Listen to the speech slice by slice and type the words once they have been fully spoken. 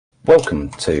Welcome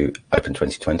to Open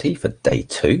 2020 for day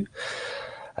 2.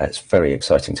 It's very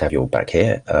exciting to have you all back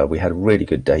here. We had a really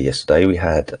good day yesterday. We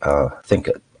had, I think,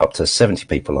 up to 70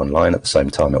 people online at the same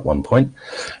time at one point.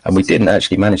 And we didn't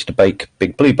actually manage to bake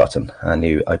Big Blue Button, our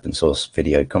new open source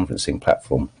video conferencing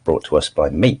platform brought to us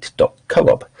by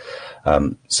Meet.coop.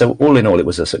 So all in all, it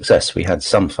was a success. We had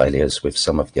some failures with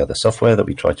some of the other software that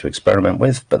we tried to experiment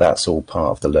with, but that's all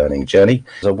part of the learning journey.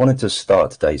 So I wanted to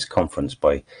start today's conference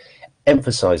by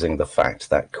emphasizing the fact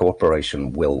that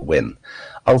cooperation will win.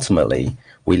 Ultimately,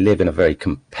 we live in a very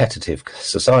competitive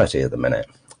society at the minute,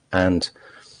 and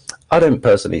I don't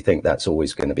personally think that's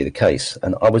always going to be the case.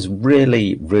 And I was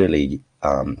really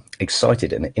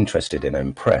excited and interested and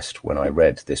impressed when I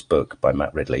read this book by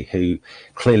Matt Ridley, who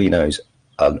clearly knows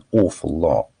an awful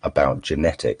lot about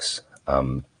genetics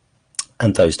and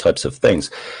those types of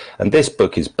things. And this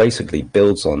book is basically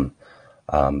builds on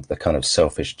the kind of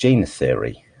selfish gene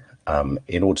theory,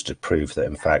 in order to prove that,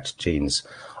 in fact, genes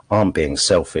aren't being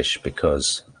selfish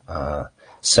because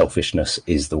selfishness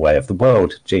is the way of the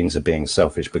world. Genes are being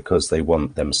selfish because they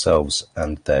want themselves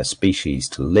and their species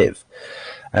to live.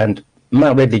 And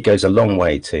Matt Ridley goes a long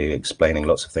way to explaining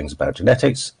lots of things about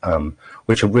genetics,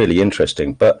 which are really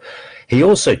interesting. But he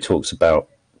also talks about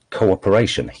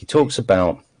cooperation. He talks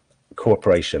about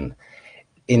cooperation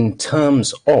in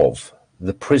terms of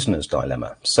the prisoner's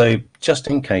dilemma. So just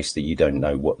in case that you don't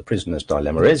know what the prisoner's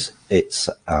dilemma is, it's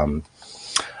a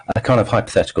kind of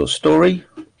hypothetical story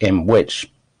in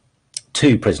which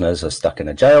two prisoners are stuck in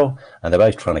a jail and they're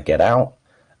both trying to get out.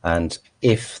 And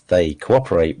if they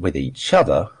cooperate with each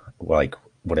other, like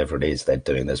whatever it is they're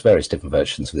doing, there's various different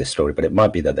versions of this story, but it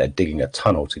might be that they're digging a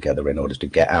tunnel together in order to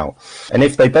get out. And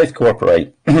if they both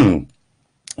cooperate,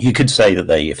 you could say that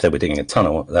if they were digging a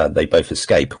tunnel, they both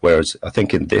escape. Whereas I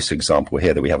think in this example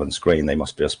here that we have on screen, they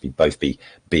must just both be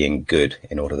being good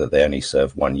in order that they only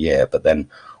serve 1 year. But then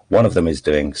one of them is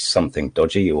doing something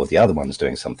dodgy, or the other one's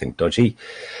doing something dodgy.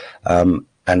 And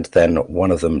then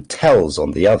one of them tells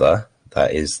on the other.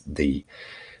 That is the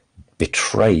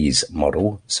betrays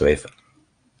model. So if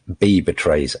B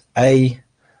betrays A,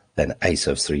 then A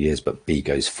serves 3 years, but B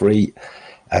goes free,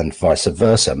 and vice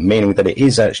versa, meaning that it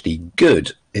is actually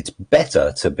good. It's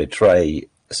better to betray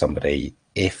somebody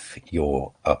if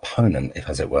your opponent, if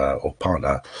as it were, or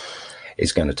partner,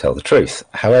 is going to tell the truth.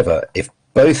 However, if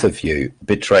both of you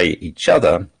betray each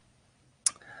other,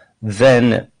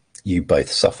 then you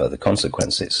both suffer the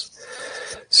consequences.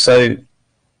 So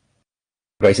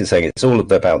Grace is saying it's all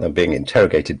about them being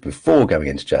interrogated before going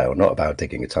into jail, not about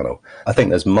digging a tunnel. I think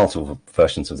there's multiple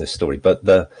versions of this story, but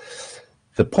the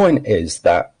point is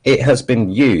that it has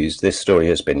been used, this story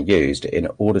has been used in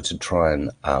order to try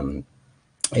and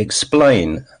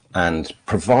explain and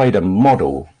provide a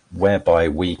model whereby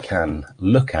we can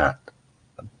look at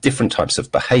different types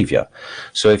of behavior.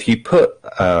 So if you put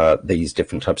these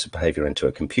different types of behavior into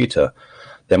a computer,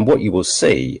 then what you will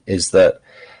see is that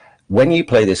when you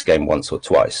play this game once or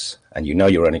twice, and you know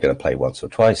you're only going to play once or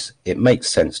twice, it makes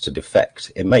sense to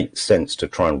defect. It makes sense to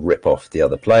try and rip off the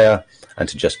other player and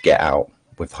to just get out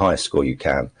with the highest score you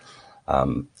can,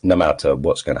 no matter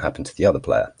what's going to happen to the other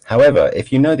player. However,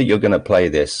 if you know that you're going to play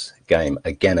this game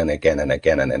again and again and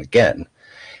again and again,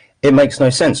 it makes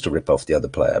no sense to rip off the other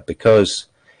player, because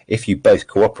if you both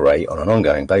cooperate on an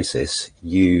ongoing basis,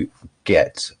 you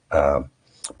get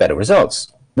better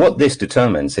results. What this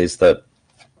determines is that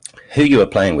who you are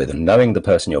playing with and knowing the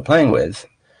person you're playing with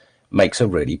makes a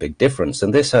really big difference.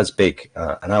 And this has big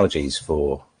analogies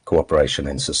for cooperation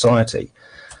in society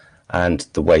and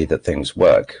the way that things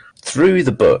work. Through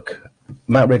the book,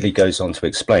 Matt Ridley goes on to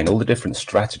explain all the different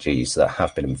strategies that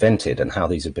have been invented and how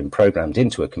these have been programmed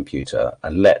into a computer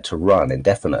and let to run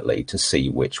indefinitely to see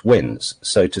which wins.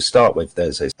 So to start with,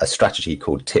 there's a strategy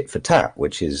called tit for tat,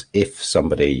 which is if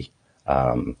somebody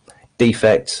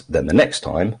defects, then the next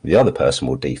time the other person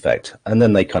will defect, and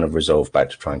then they kind of resolve back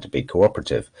to trying to be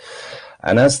cooperative.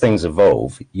 And as things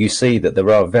evolve, you see that there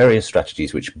are various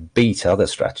strategies which beat other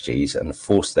strategies and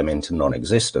force them into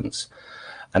non-existence.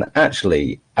 And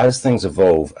actually, as things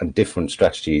evolve and different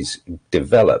strategies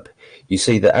develop, you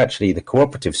see that actually the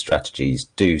cooperative strategies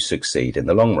do succeed in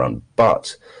the long run,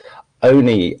 but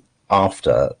only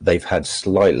after they've had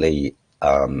slightly,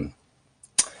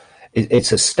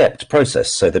 it's a stepped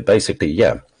process. So that basically,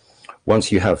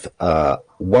 once you have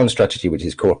one strategy which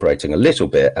is cooperating a little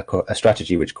bit, a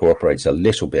strategy which cooperates a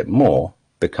little bit more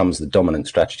becomes the dominant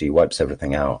strategy, wipes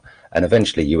everything out, and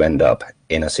eventually you end up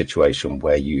in a situation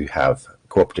where you have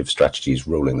cooperative strategies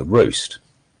ruling the roost.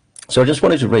 So I just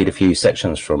wanted to read a few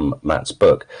sections from Matt's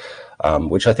book.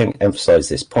 which I think emphasise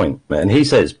this point. And he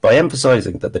says, by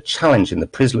emphasising that the challenge in the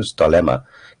prisoner's dilemma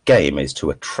game is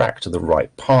to attract the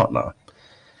right partner,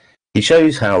 he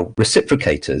shows how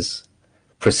reciprocators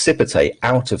precipitate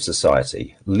out of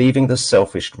society, leaving the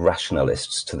selfish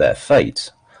rationalists to their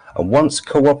fate. And once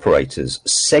cooperators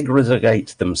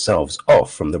segregate themselves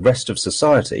off from the rest of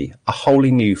society, a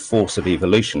wholly new force of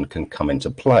evolution can come into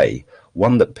play,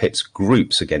 one that pits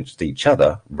groups against each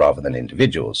other rather than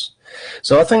individuals.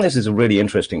 So I think this is a really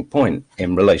interesting point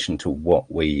in relation to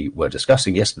what we were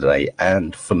discussing yesterday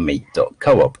and for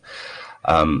Meet.coop.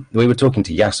 We were talking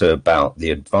to Yasser about the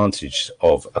advantage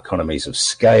of economies of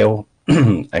scale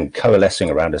and coalescing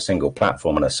around a single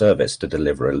platform and a service to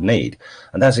deliver a need.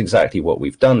 And that's exactly what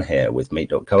we've done here with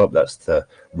Meet.coop. That's the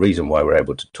reason why we're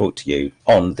able to talk to you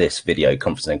on this video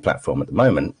conferencing platform at the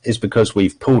moment, is because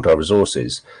we've pooled our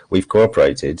resources, we've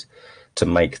cooperated to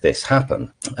make this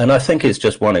happen. And I think it's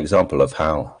just one example of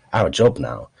how our job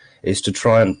now is to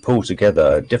try and pull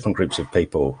together different groups of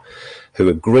people who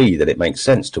agree that it makes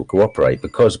sense to cooperate,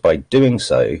 because by doing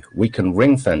so, we can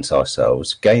ring fence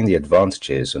ourselves, gain the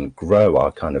advantages and grow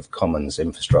our kind of commons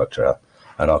infrastructure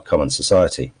and our common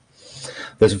society.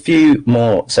 There's a few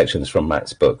more sections from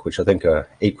Matt's book, which I think are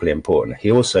equally important.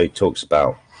 He also talks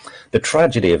about the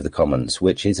tragedy of the commons,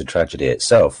 which is a tragedy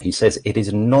itself. He says it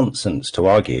is nonsense to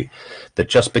argue that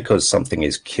just because something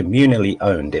is communally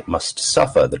owned, it must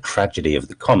suffer the tragedy of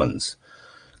the commons.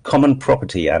 Common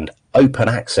property and open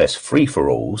access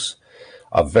free-for-alls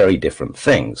are very different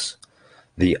things.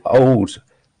 The old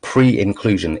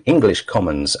pre-inclusion English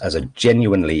commons as a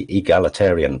genuinely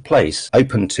egalitarian place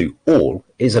open to all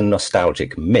is a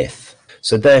nostalgic myth.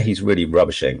 So there he's really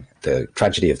rubbishing the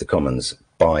tragedy of the commons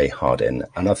by Hardin.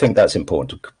 And I think that's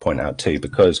important to point out too,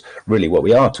 because really what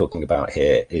we are talking about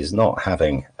here is not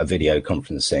having a video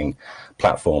conferencing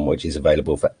platform which is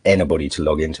available for anybody to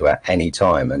log into at any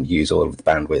time and use all of the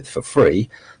bandwidth for free.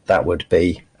 That would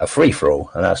be a free-for-all,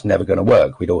 and that's never going to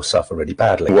work. We'd all suffer really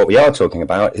badly. What we are talking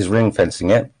about is ring-fencing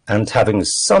it and having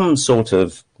some sort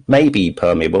of maybe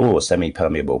permeable or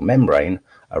semi-permeable membrane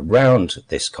around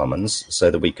this commons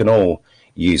so that we can all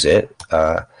use it,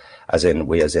 as in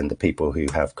the people who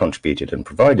have contributed and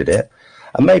provided it,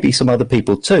 and maybe some other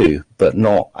people too, but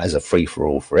not as a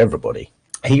free-for-all for everybody.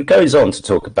 He goes on to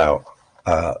talk about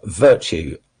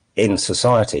virtue in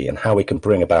society and how we can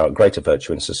bring about greater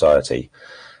virtue in society.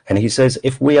 And he says,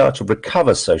 if we are to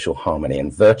recover social harmony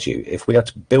and virtue, if we are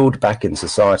to build back in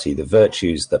society the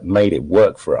virtues that made it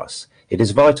work for us, it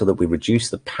is vital that we reduce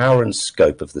the power and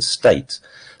scope of the state.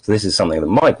 So this is something that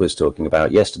Mike was talking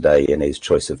about yesterday in his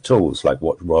choice of tools, like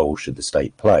what role should the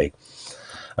state play?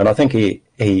 And I think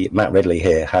Matt Ridley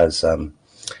here has an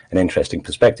interesting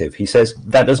perspective. He says,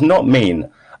 that does not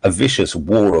mean a vicious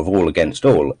war of all against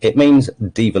all. It means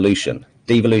devolution.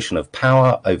 Devolution of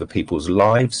power over people's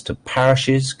lives to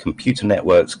parishes, computer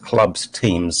networks, clubs,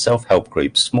 teams, self-help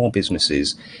groups, small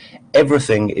businesses.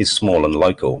 Everything is small and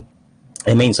local.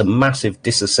 It means a massive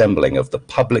disassembling of the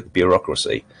public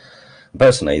bureaucracy.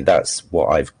 Personally, that's what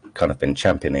I've kind of been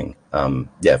championing, for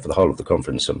the whole of the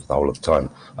conference and for the whole of the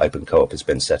time Open Co-op has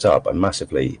been set up. I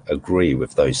massively agree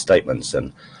with those statements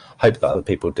and hope that other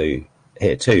people do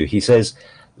here too. He says,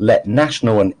 let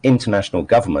national and international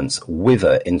governments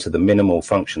wither into the minimal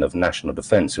function of national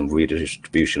defence and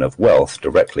redistribution of wealth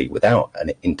directly without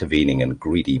an intervening and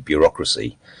greedy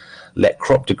bureaucracy. Let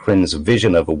Croptocrin's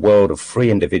vision of a world of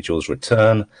free individuals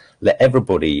return. Let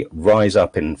everybody rise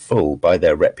up in full by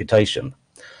their reputation.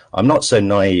 I'm not so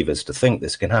naive as to think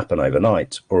this can happen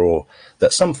overnight, or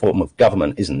that some form of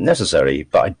government isn't necessary,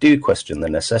 but I do question the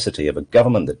necessity of a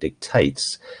government that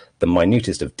dictates the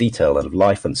minutest of detail of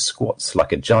life and squats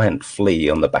like a giant flea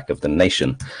on the back of the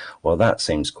nation. Well, that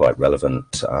seems quite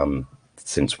relevant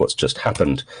since what's just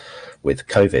happened with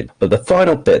COVID. But the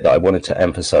final bit that I wanted to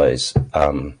emphasize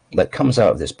that comes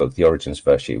out of this book, The Origins of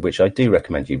Virtue, which I do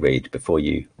recommend you read before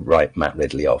you write Matt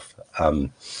Ridley off,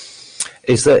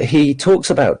 is that he talks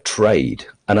about trade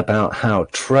and about how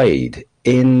trade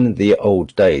in the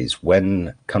old days,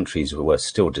 when countries were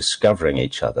still discovering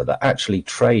each other, that actually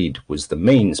trade was the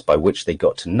means by which they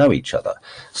got to know each other.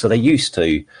 So they used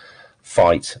to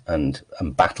fight and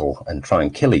battle and try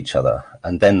and kill each other,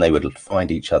 and then they would find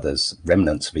each other's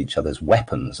remnants of each other's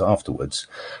weapons afterwards,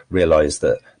 realize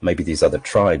that maybe these other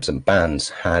tribes and bands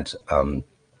had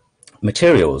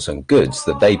materials and goods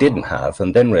that they didn't have,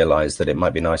 and then realized that it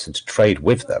might be nicer to trade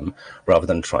with them rather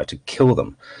than try to kill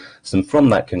them. So from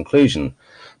that conclusion,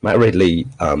 Matt Ridley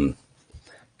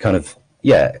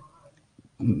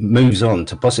moves on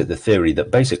to posit the theory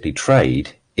that basically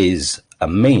trade is a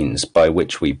means by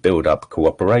which we build up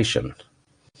cooperation.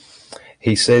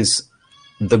 He says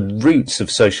the roots of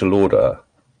social order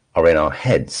are in our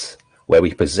heads, where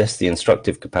we possess the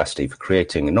instructive capacity for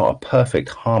creating not a perfect,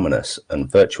 harmonious,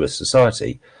 and virtuous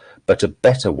society, but a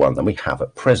better one than we have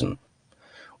at present.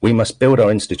 We must build our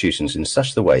institutions in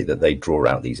such a way that they draw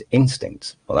out these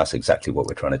instincts. Well, that's exactly what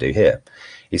we're trying to do here.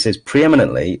 He says,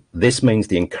 preeminently, this means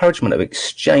the encouragement of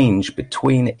exchange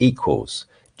between equals.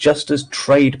 Just as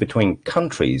trade between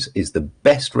countries is the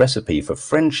best recipe for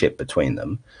friendship between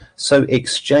them, so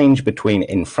exchange between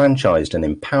enfranchised and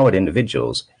empowered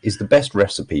individuals is the best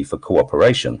recipe for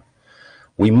cooperation.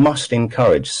 We must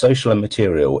encourage social and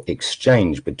material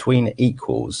exchange between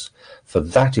equals, for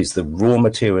that is the raw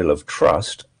material of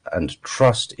trust, and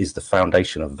trust is the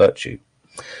foundation of virtue.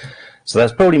 So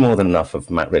that's probably more than enough of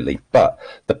Matt Ridley. But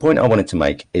the point I wanted to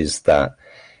make is that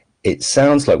it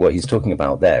sounds like what he's talking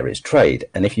about there is trade.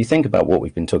 And if you think about what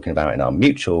we've been talking about in our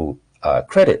mutual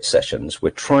credit sessions, we're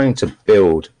trying to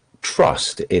build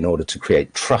trust in order to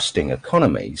create trusting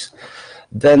economies.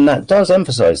 Then that does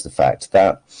emphasize the fact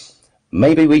that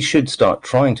maybe we should start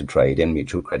trying to trade in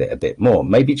mutual credit a bit more.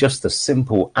 Maybe just the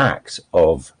simple act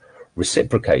of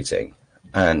reciprocating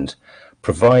and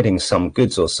providing some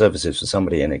goods or services for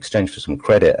somebody in exchange for some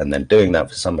credit and then doing that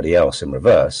for somebody else in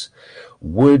reverse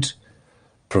would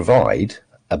provide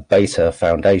a better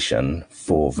foundation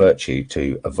for virtue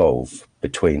to evolve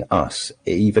between us,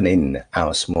 even in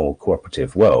our small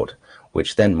cooperative world,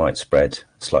 which then might spread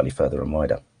slightly further and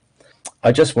wider.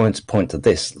 I just wanted to point to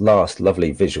this last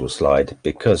lovely visual slide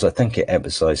because I think it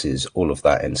emphasizes all of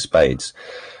that in spades.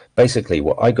 Basically,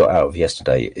 what I got out of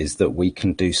yesterday is that we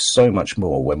can do so much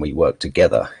more when we work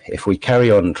together. If we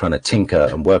carry on trying to tinker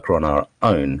and work on our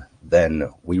own, then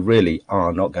we really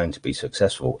are not going to be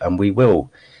successful, and we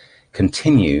will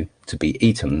continue to be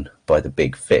eaten by the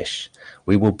big fish.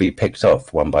 We will be picked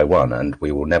off one by one and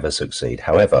we will never succeed.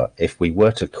 However, if we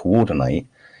were to coordinate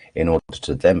in order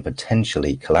to then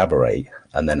potentially collaborate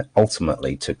and then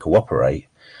ultimately to cooperate,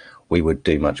 we would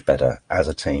do much better as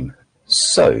a team.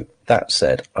 So that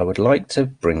said, I would like to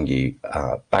bring you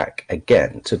back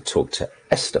again to talk to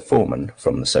Esther Foreman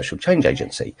from the Social Change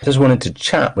Agency. I just wanted to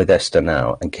chat with Esther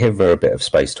now and give her a bit of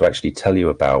space to actually tell you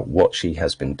about what she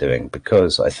has been doing,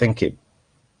 because I think it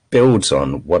builds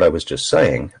on what I was just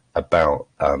saying about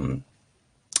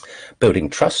building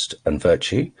trust and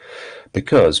virtue,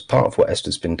 because part of what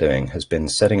Esther's been doing has been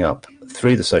setting up,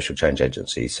 through the Social Change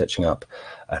Agency, setting up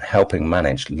and helping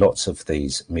manage lots of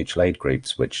these mutual aid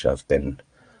groups which have been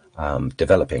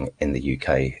developing in the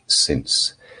UK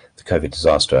since the COVID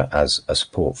disaster as a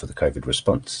support for the COVID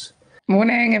response.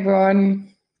 Morning,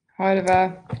 everyone. Hi,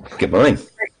 Oliver. Good morning.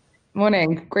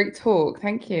 Morning. Great talk.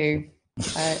 Thank you.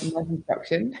 Nice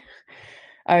introduction.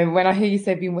 When I hear you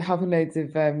say being helping loads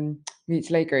of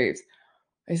mutual aid groups,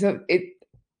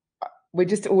 we're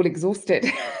just all exhausted.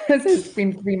 So it's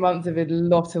been 3 months of a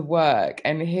lot of work,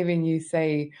 and hearing you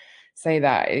say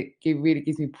that it really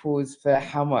gives me pause for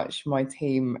how much my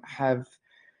team have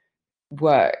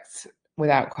worked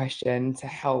without question to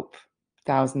help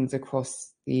thousands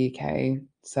across the UK.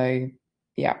 So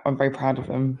yeah, I'm very proud of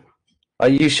them.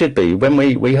 You should be. When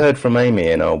we heard from Amy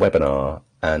in our webinar,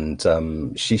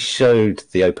 and she showed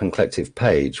the Open Collective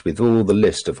page with all the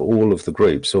list of all of the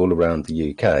groups all around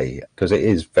the UK, because it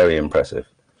is very impressive.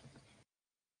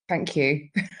 Thank you.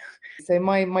 So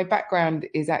my background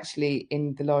is actually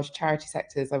in the large charity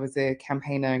sectors. I was a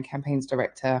campaigner and campaigns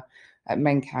director at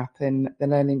MENCAP and the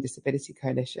Learning Disability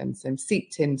Coalition. So I'm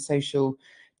steeped in social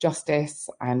justice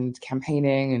and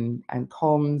campaigning and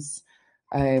comms.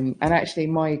 And actually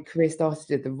my career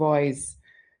started at the rise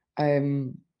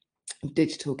of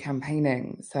digital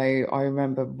campaigning. So I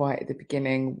remember right at the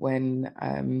beginning when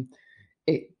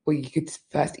you could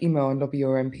first email and lobby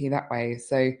your MP that way.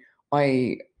 So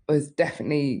I was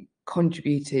definitely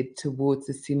contributed towards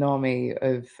the tsunami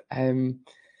of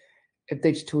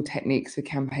digital techniques for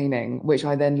campaigning, which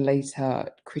I then later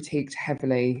critiqued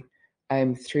heavily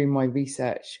through my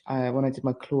research when I did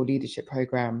my Claw Leadership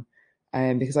Programme,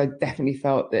 because I definitely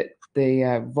felt that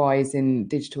the rise in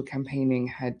digital campaigning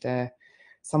had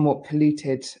somewhat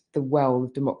polluted the well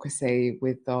of democracy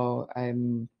with our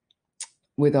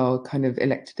kind of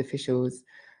elected officials,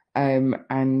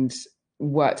 and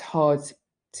worked hard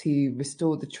to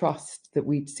restore the trust that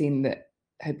we'd seen that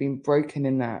had been broken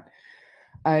in that.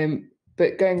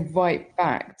 But going right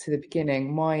back to the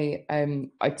beginning,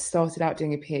 I started out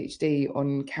doing a PhD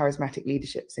on charismatic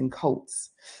leaderships in cults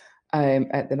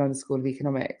at the London School of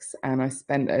Economics, and I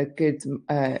spent a good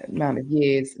amount of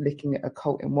years looking at a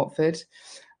cult in Watford,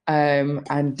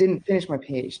 and didn't finish my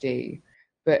PhD,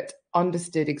 but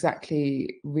understood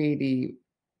exactly really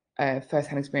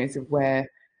first-hand experience of where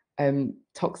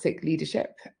toxic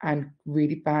leadership and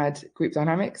really bad group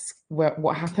dynamics,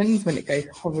 what happens when it goes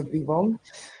horribly wrong.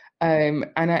 And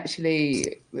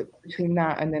actually, between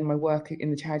that and then my work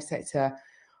in the charity sector,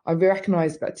 I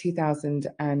recognised about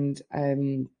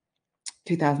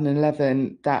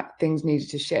 2011 that things needed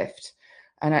to shift.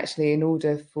 And actually, in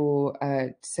order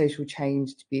for social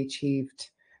change to be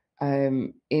achieved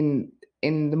in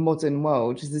the modern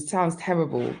world, this sounds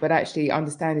terrible, but actually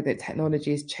understanding that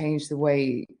technology has changed the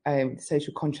way the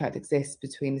social contract exists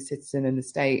between the citizen and the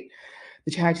state,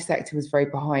 the charity sector was very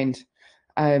behind.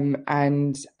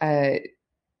 And I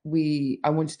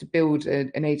wanted to build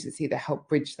an agency that helped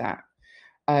bridge that.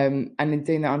 And in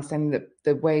doing that, understanding that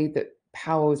the way that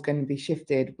power was going to be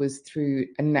shifted was through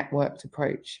a networked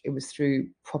approach. It was through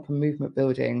proper movement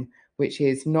building, which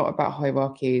is not about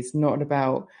hierarchies, not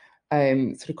about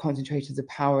sort of concentrations of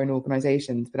power in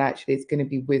organizations, but actually it's going to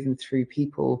be with and through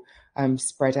people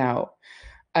spread out.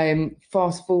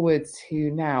 Fast forward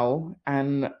to now,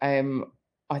 and I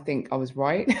think I was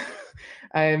right.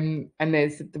 And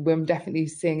we're definitely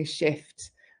seeing a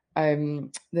shift,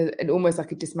 almost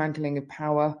like a dismantling of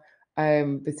power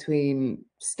between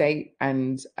state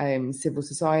and civil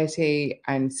society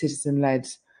and citizen-led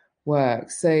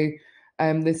work. So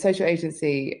the social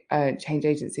agency, change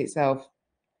agency itself,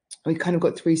 we've kind of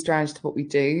got three strands to what we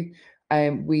do.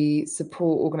 We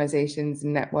support organisations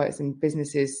and networks and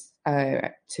businesses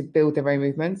to build their own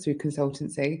movements through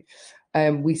consultancy.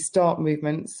 We start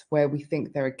movements where we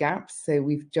think there are gaps. So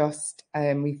we've just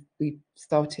we've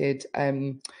started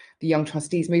the Young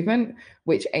Trustees movement,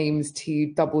 which aims to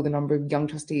double the number of young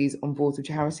trustees on boards of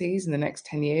charities in the next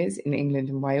 10 years in England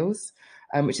and Wales,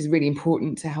 which is really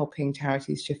important to helping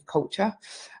charities shift culture.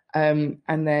 And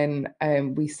then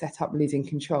we set up Losing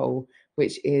Control,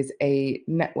 which is a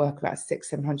network of about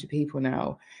 600-700 people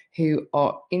now who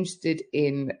are interested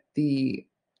in the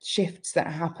shifts that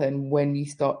happen when you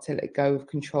start to let go of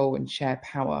control and share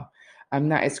power.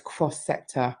 And that is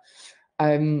cross-sector.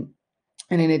 And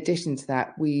in addition to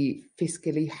that, we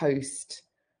fiscally host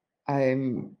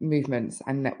movements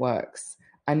and networks.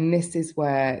 And this is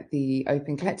where the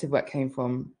Open Collective work came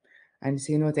from. And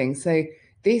so you're nodding. So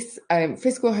this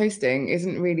fiscal hosting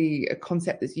isn't really a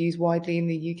concept that's used widely in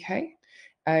the UK.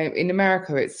 In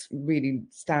America, it's really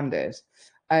standard.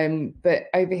 But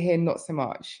over here, not so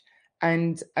much.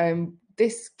 And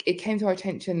it came to our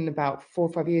attention about 4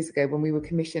 or 5 years ago when we were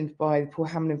commissioned by the Paul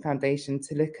Hamlin Foundation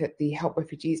to look at the Help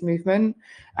Refugees movement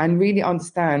and really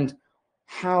understand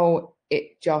how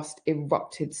it just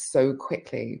erupted so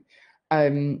quickly.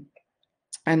 And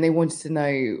they wanted to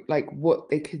know what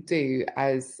they could do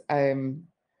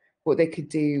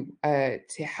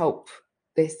to help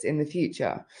this in the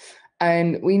future.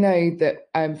 And we know that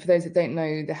for those that don't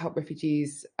know the Help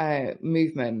Refugees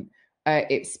movement,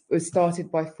 it was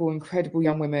started by 4 incredible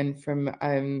young women from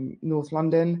North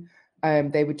London.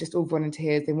 They were just all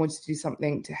volunteers. They wanted to do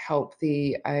something to help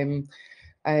the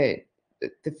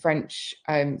French,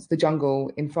 the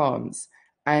jungle in France.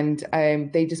 And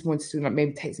they just wanted to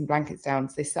maybe take some blankets down.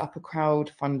 So they set up a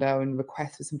crowdfunder and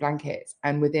request for some blankets.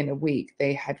 And within a week,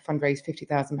 they had fundraised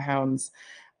 £50,000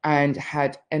 and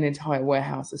had an entire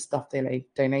warehouse of stuff they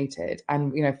donated.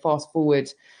 And, fast forward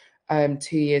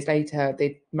 2 years later,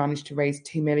 they managed to raise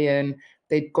 2 million.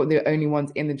 They got the only ones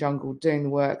in the jungle doing the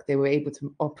work. They were able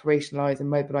to operationalize and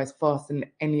mobilize faster than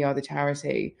any other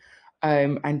charity,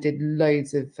 and did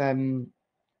loads of kind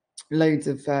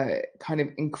of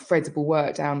incredible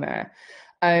work down there.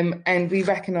 And we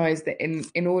recognized that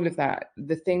in all of that,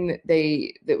 the thing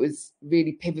that was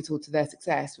really pivotal to their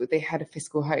success was they had a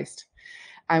fiscal host.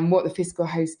 And what the fiscal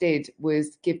host did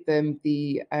was give them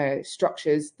the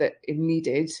structures that it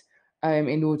needed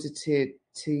in order to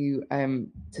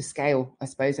scale, I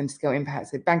suppose, and to scale impact.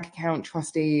 So bank account,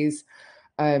 trustees,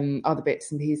 other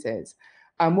bits and pieces.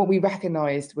 And what we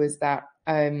recognised was that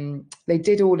they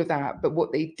did all of that, but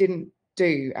what they didn't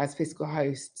do as fiscal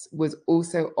hosts was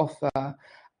also offer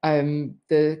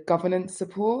the governance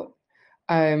support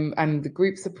and the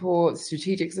group support,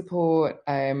 strategic support,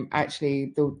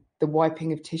 actually the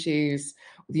wiping of tissues,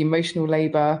 the emotional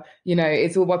labour.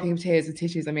 It's all wiping of tears and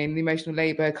tissues. I mean, the emotional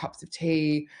labour, cups of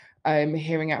tea,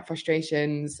 hearing out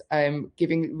frustrations,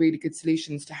 giving really good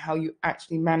solutions to how you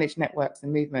actually manage networks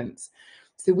and movements.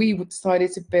 So we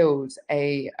decided to build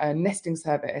a nesting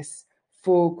service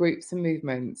for groups and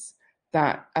movements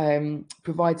that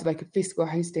provides like a fiscal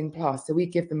hosting plus. So we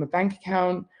give them a bank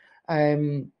account.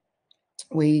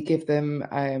 We give them,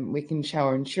 we can show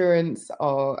our insurance,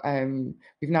 or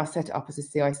we've now set it up as a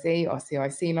CIC, our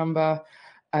CIC number,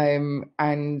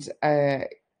 and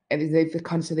and they've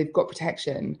kind of so they've got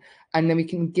protection, and then we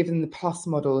can give them the plus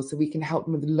model, so we can help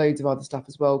them with loads of other stuff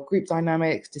as well: group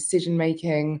dynamics, decision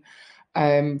making,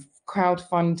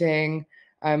 crowdfunding,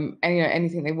 and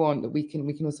anything they want, that we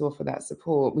can also offer that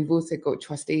support. We've also got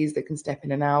trustees that can step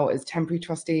in and out as temporary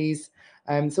trustees,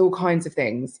 so all kinds of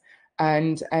things.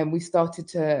 And we started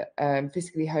to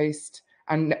physically host,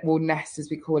 and well, nest as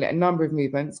we call it, a number of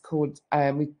movements called,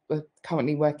 we're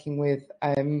currently working with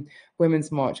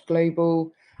Women's March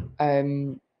Global.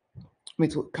 We're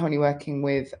currently working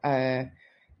with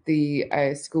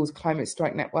the Schools Climate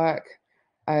Strike Network.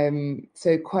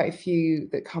 So quite a few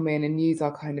that come in and use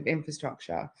our kind of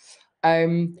infrastructure.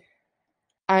 And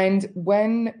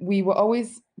when we were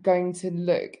always going to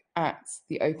look at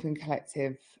the Open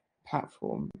Collective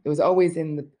platform, it was always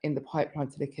in the pipeline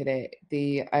to look at it.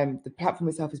 The platform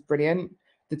itself is brilliant.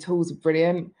 The tools are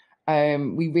brilliant.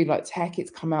 We really like tech.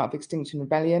 It's come out of Extinction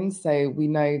Rebellion, so we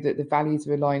know that the values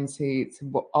are aligned to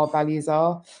what our values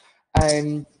are.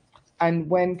 And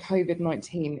when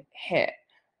COVID-19 hit,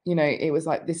 it was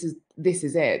like, this is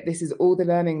it. This is all the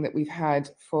learning that we've had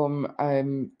from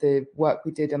the work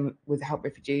we did with Help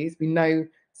Refugees. We know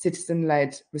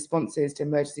citizen-led responses to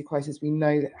emergency crisis. We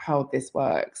know how this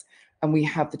works, and we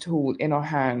have the tool in our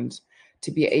hand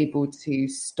to be able to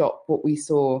stop what we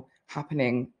saw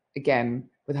happening again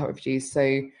with Help Refugees.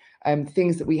 So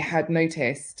things that we had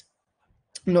noticed,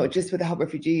 not just with the Help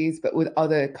Refugees, but with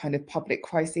other kind of public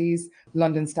crises,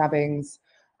 London stabbings,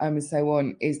 and so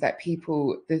on, is that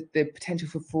people, the potential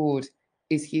for fraud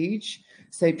is huge.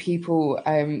 So people,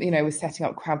 were setting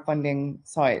up crowdfunding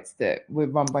sites that were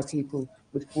run by people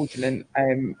with fraudulent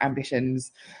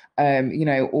ambitions,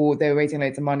 or they were raising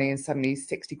loads of money and suddenly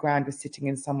 60 grand was sitting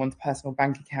in someone's personal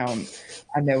bank account,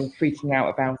 and they were freaking out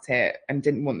about it and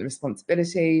didn't want the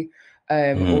responsibility,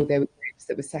 or there were groups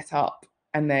that were set up,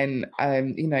 and then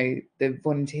the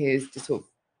volunteers just sort of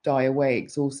die away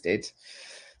exhausted.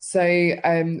 So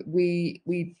we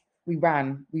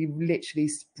literally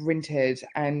sprinted,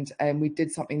 and we did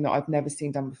something that I've never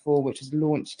seen done before, which is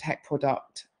launch tech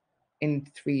product in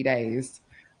 3 days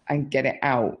and get it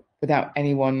out without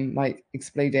anyone like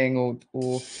exploding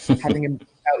or having a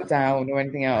meltdown or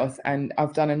anything else. And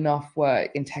I've done enough work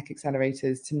in tech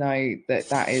accelerators to know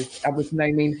that was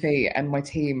no mean feat, and my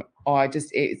team are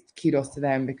it's kudos to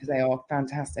them because they are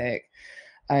fantastic.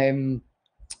 And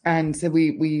so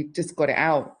we just got it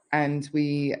out, and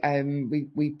we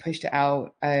pushed it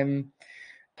out.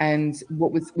 And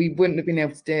we wouldn't have been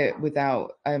able to do it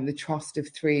without the trust of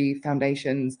 3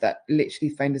 foundations that literally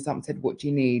phoned us up and said, "What do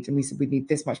you need?" And we said, "We need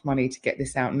this much money to get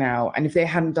this out now." And if they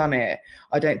hadn't done it,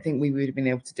 I don't think we would have been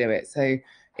able to do it. So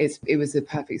it was a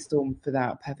perfect storm for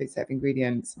that, perfect set of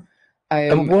ingredients.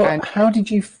 How did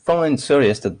you find,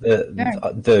 sorry, Esther,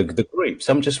 the groups?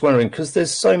 I'm just wondering, because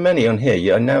there's so many on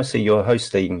here. I now see you're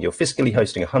fiscally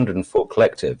hosting 104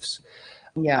 collectives.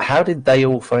 Yeah. How did they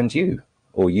all find you,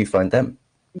 or you find them?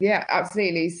 Yeah,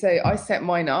 absolutely. So I set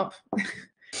mine up,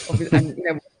 and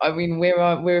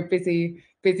we're a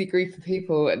busy group of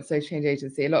people at the Social Change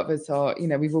Agency. A lot of us are,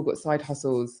 we've all got side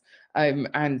hustles,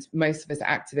 and most of us are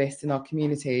activists in our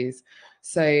communities.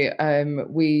 So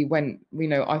we went,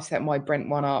 I set my Brent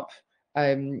one up,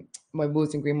 my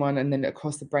Walls and Green one, and then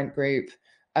across the Brent group,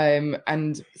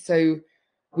 and so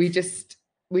we just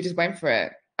went for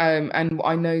it. And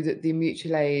I know that the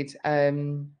mutual aid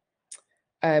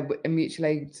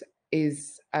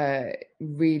is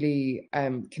really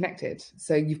connected.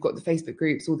 So you've got the Facebook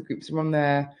groups, all the groups are on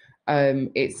there.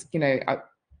 It's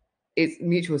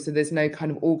mutual, so there's no kind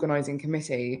of organizing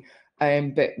committee.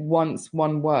 But once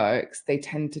one works, they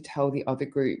tend to tell the other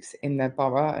groups in their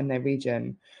borough and their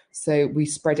region. So we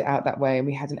spread it out that way, and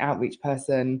we had an outreach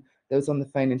person that was on the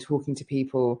phone and talking to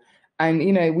people. And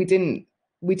we didn't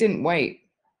wait.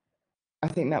 I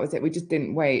think that was it. We just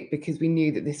didn't wait, because we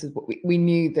knew that this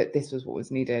was what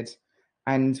was needed,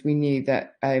 and we knew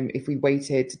that if we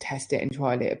waited to test it and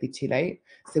trial it, it'd be too late.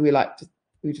 So we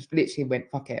just literally went,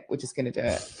 fuck it, we're just going to do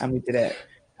it, and we did it,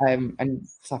 and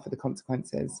suffer the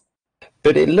consequences.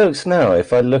 But it looks now,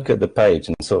 if I look at the page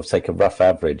and sort of take a rough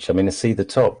average, I mean, I see the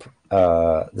top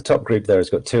group there has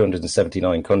got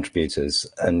 279 contributors,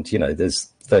 and there's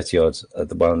 30 odd at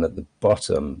the one at the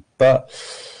bottom. But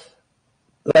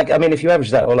if you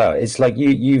average that all out, it's like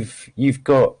you've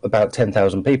got about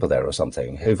 10,000 people there or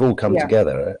something who've all come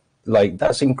together.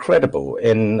 That's incredible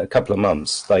in a couple of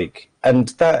months. And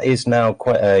that is now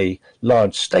quite a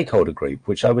large stakeholder group,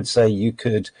 which I would say you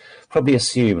could probably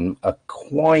assume are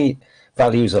quite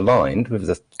values aligned with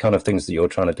the kind of things that you're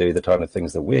trying to do, the kind of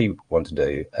things that we want to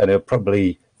do, and are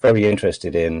probably very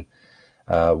interested in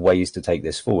ways to take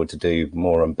this forward to do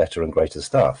more and better and greater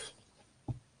stuff.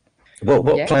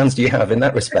 What Yeah, plans do you have in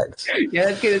that respect? yeah,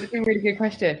 that's good. That's a really good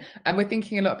question, and we're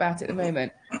thinking a lot about it at the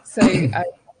moment. So,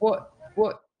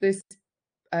 what this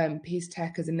Peace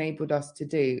Tech has enabled us to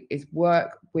do is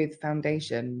work with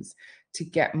foundations to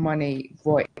get money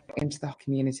right into the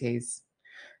communities.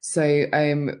 So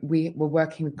we were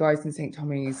working with Guys in St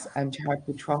Tommy's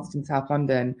Charitable Trust in South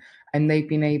London, and they've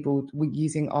been able, we're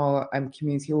using our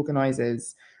community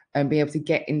organisers and be able to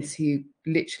get into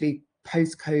literally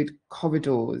postcode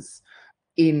corridors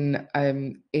in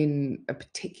a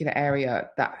particular area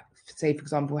that, say for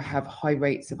example, have high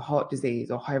rates of heart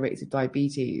disease or high rates of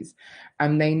diabetes,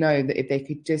 and they know that if they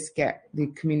could just get the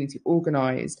community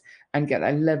organized and get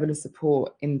that level of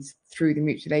support in through the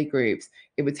mutual aid groups,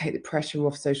 it would take the pressure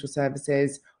off social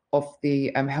services, off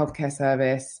the healthcare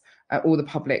service, all the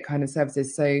public kind of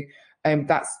services. So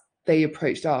that's, they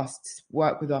approached us to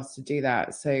work with us to do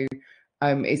that. So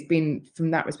it's been,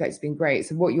 from that respect, it's been great.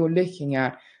 So what you're looking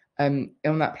at on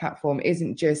that platform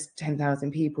isn't just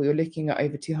 10,000 people. You're looking at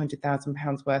over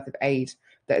 £200,000 worth of aid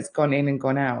that has gone in and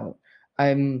gone out.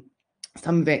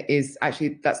 Some of it is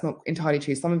actually, that's not entirely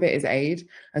true. Some of it is aid,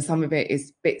 and some of it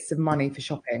is bits of money for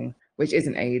shopping, which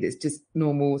isn't aid. It's just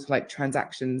normal like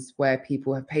transactions where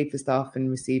people have paid for stuff and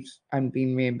received and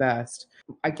been reimbursed.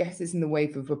 I guess it's in the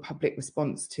wave of a public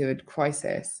response to a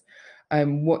crisis.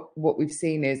 What we've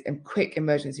seen is a quick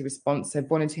emergency response, so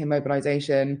volunteer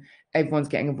mobilisation, everyone's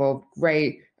getting involved.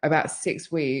 Great. About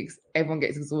 6 weeks, everyone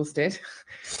gets exhausted,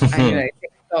 and things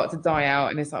start to die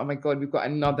out, and it's like, oh my god, we've got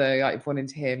another like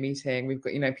volunteer meeting. We've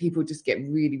got, people just get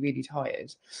really, really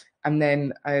tired, and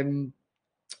then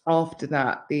after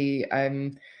that, the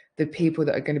people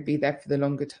that are going to be there for the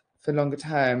longer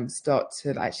term start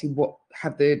to actually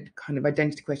have the kind of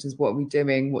identity questions. What are we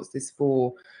doing? What's this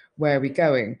for? Where are we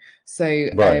going? So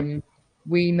Right.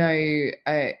 we know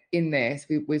in this,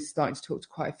 we're starting to talk to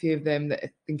quite a few of them that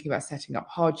are thinking about setting up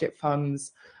hardship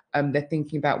funds. They're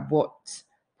thinking about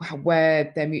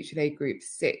where their mutual aid group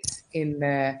sits in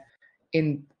the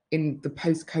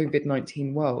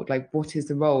post-COVID-19 world. Like, what is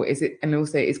the role? Is it, and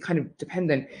also it's kind of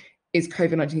dependent. Is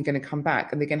COVID-19 going to come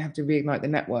back and they're going to have to reignite the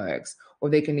networks, or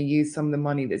are they going to use some of the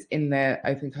money that's in their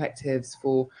open collectives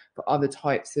for other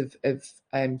types of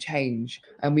change?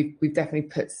 And we've definitely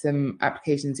put some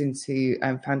applications into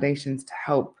foundations to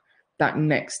help that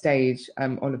next stage,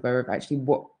 Oliver, of actually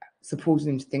supporting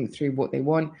them to think through what they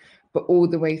want. But all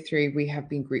the way through, we have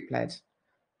been group led.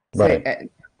 So Right.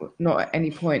 not at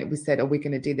any point we said, "Oh, we're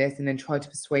going to do this," and then try to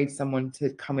persuade someone to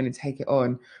come in and take it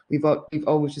on. We've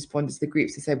always responded to the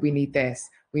groups that said, "We need this,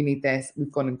 we need this."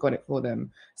 We've gone and got it for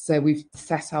them. So we've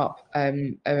set up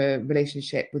a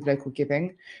relationship with local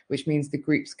giving, which means the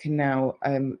groups can now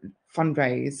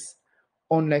fundraise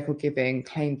on local giving,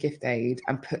 claim gift aid,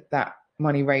 and put that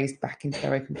money raised back into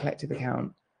their open collective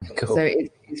account. Cool. So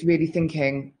it's really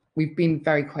thinking. We've been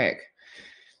very quick.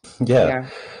 Yeah. Yeah.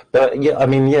 But yeah, I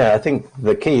mean, yeah, I think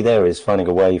the key there is finding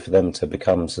a way for them to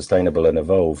become sustainable and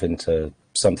evolve into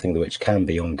something which can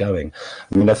be ongoing.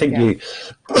 I mean, I think Yeah. you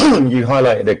you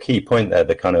highlighted a key point there,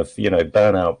 the kind of,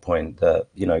 burnout point that,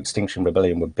 Extinction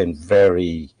Rebellion would have been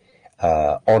very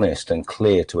honest and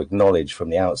clear to acknowledge from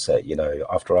the outset.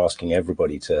 After asking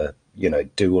everybody to,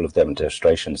 do all of them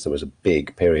demonstrations, there was a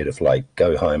big period of like,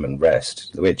 go home and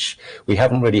rest, which we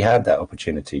haven't really had that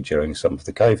opportunity during some of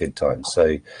the COVID times.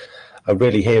 So I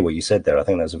really hear what you said there. I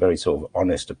think that's a very sort of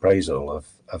honest appraisal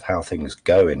of how things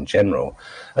go in general,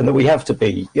 and that we have to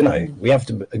be, we have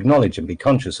to acknowledge and be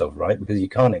conscious of, right? Because you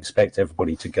can't expect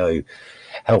everybody to go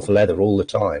hell for leather all the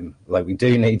time. Like, we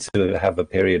do need to have a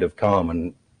period of calm.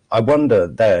 And I wonder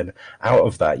then, out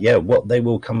of that, what they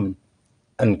will come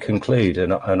and conclude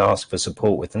and ask for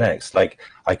support with next. Like,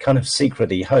 I kind of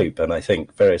secretly hope, and I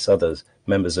think various others,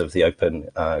 members of the Open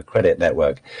Credit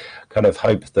Network, kind of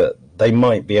hope that they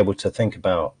might be able to think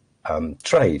about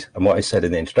trade and what I said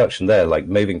in the introduction there, like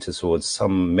moving towards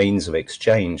some means of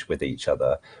exchange with each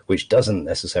other, which doesn't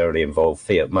necessarily involve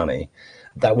fiat money.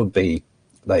 That would be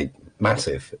like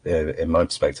massive in my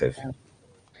perspective.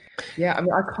 Yeah, I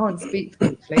mean, I can't speak for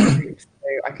mutual aid groups, so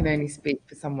I can only speak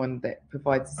for someone that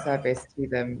provides a service to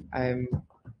them.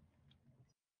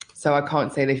 So I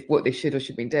can't say what they should or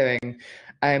should be doing.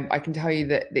 I can tell you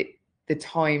that the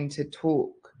time to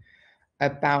talk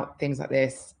about things like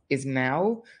this is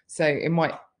now. So it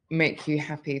might make you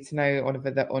happy to know,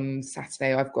 Oliver, that on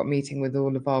Saturday I've got a meeting with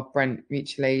all of our Brent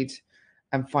mutual aid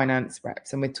and finance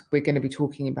reps, and we're going to be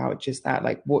talking about just that.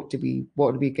 Like, what are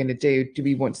we going to do? Do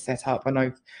we want to set up? And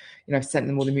I've sent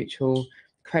them all the mutual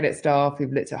credit staff.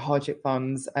 We've looked at hardship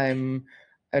funds,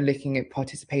 are looking at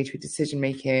participatory decision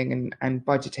making and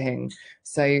budgeting.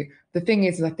 So the thing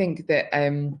is, I think that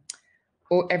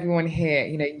or everyone here,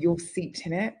 you're seeped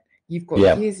in it. You've got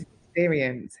Yeah, years of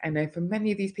experience. And for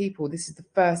many of these people, this is the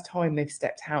first time they've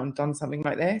stepped out and done something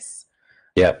like this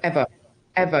yeah, ever.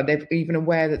 Ever. They're even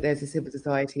aware that there's a civil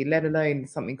society, let alone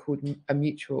something called a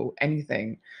mutual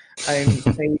anything.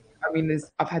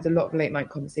 I've had a lot of late night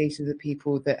conversations with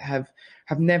people that have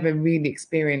never really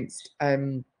experienced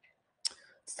the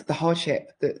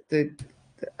hardship that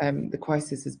the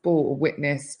crisis has brought or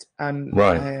witnessed,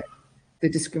 right. the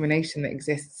discrimination that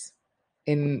exists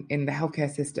in the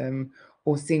healthcare system,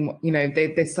 or seeing what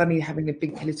they're suddenly having a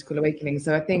big political awakening.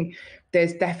 So I think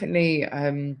there's definitely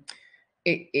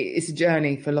it's a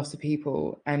journey for lots of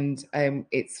people, and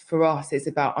it's for us. It's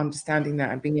about understanding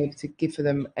that and being able to give for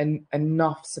them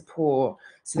enough support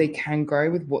so they can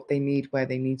grow with what they need where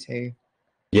they need to.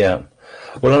 Yeah.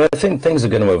 Well, I think things are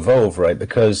going to evolve, right?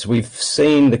 Because we've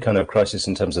seen the kind of crisis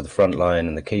in terms of the front line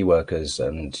and the key workers,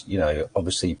 and,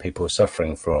 obviously people are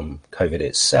suffering from COVID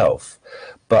itself.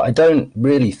 But I don't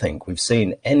really think we've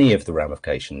seen any of the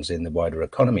ramifications in the wider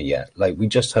economy yet. Like we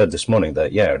just heard this morning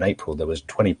that, in April, there was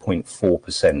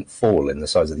 20.4% fall in the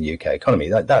size of the UK economy.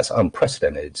 That's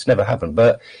unprecedented. It's never happened.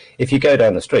 But if you go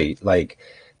down the street, like,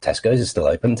 Tesco's is still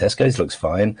open. Tesco's looks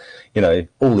fine.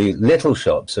 All the little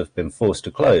shops have been forced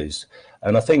to close.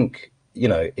 And I think,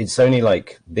 it's only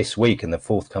like this week and the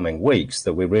forthcoming weeks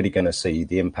that we're really going to see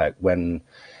the impact when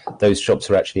those shops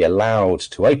are actually allowed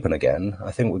to open again.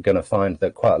 I think we're going to find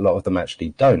that quite a lot of them actually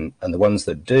don't. And the ones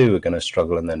that do are going to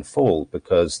struggle and then fall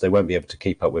because they won't be able to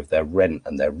keep up with their rent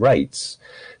and their rates,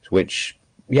 which,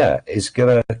 is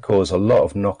going to cause a lot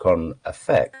of knock-on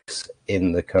effects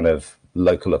in the kind of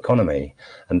local economy.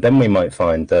 And then we might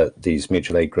find that these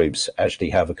mutual aid groups actually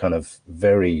have a kind of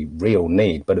very real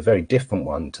need, but a very different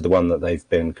one to the one that they've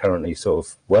been currently sort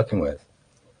of working with.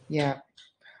 Yeah,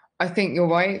 I think you're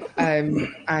right.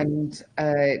 And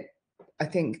I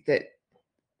think that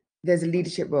there's a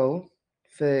leadership role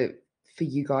for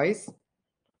you guys,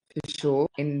 for sure,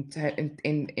 in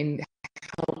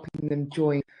helping them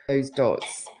join those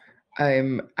dots.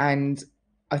 And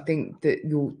I think that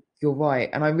you're right,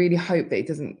 and I really hope that it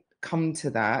doesn't come to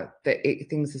that.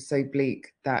 Things are so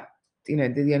bleak that the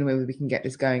only way we can get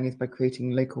this going is by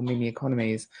creating local mini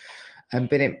economies.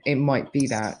 But it might be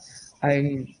that.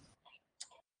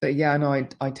 But yeah, no,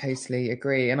 I totally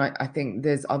agree. And I think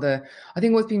I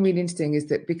think what's been really interesting is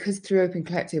that because through Open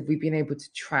Collective, we've been able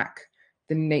to track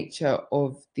the nature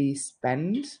of the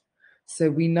spend.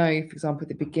 So we know, for example, at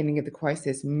the beginning of the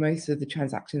crisis, most of the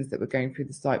transactions that were going through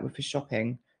the site were for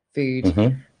shopping, food.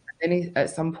 Mm-hmm. And then at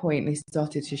some point, they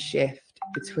started to shift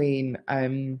between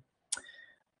food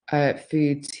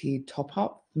to top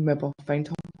up, mobile phone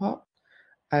top up,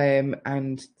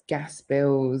 and gas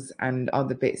bills and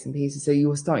other bits and pieces. So you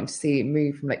were starting to see it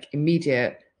move from like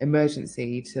immediate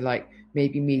emergency to like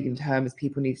maybe medium term, as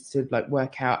people needed to like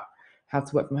work out how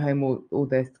to work from home, or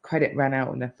their credit ran out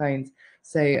on their phones.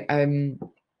 So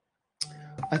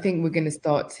I think we're going to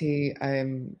start to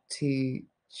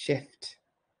shift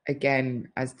again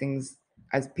as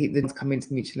people come into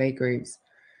the mutual aid groups.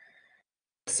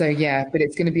 So yeah, but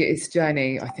it's a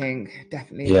journey. I think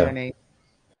definitely a journey.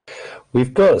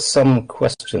 We've got some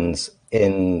questions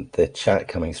in the chat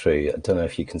coming through. I don't know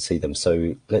if you can see them.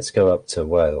 So let's go up to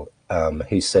Wale,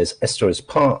 who says, Esther, as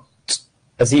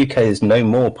the UK is no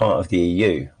more part of the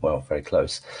EU, well, very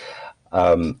close,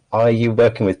 are you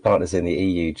working with partners in the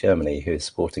EU, Germany, who are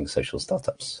supporting social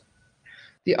startups?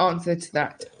 The answer to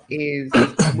that is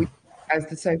we, as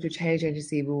the Social Change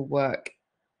Agency, will work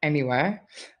anywhere.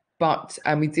 But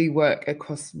we do work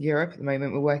across Europe at the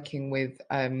moment. We're working with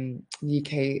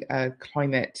UK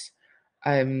climate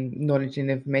knowledge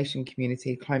and information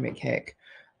community, Climate Kick.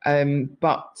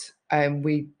 But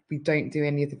we don't do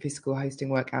any of the physical hosting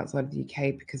work outside of the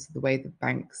UK because of the way the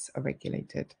banks are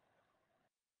regulated.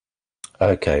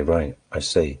 Okay, right. I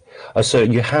see. So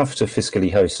you have to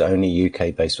fiscally host only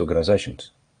UK-based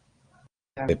organisations,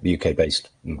 UK-based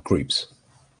groups.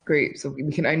 Groups. So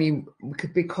we can only,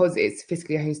 because it's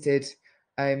fiscally hosted,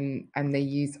 and they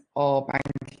use our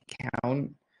bank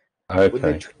account.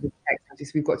 Okay.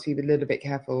 We've got to be a little bit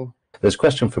careful. There's a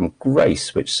question from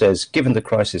Grace, which says, given the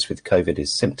crisis with COVID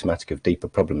is symptomatic of deeper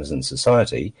problems in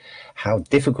society, how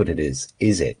difficult is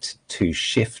it to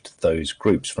shift those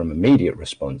groups from immediate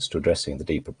response to addressing the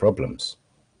deeper problems?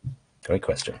 Great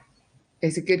question.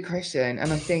 It's a good question.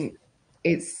 And I think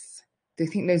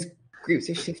those groups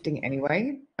are shifting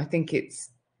anyway. I think it's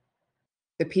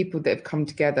the people that have come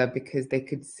together because they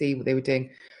could see what they were doing.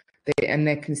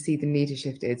 They can see the need has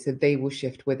shifted, so they will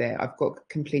shift with it. I've got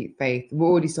complete faith. We're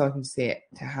already starting to see it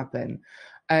to happen.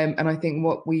 And I think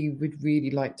what we would really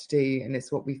like to do, and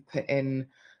it's what we've put in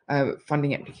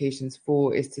funding applications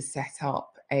for is to set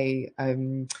up a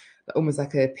almost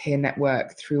like a peer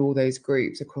network through all those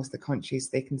groups across the country so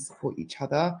they can support each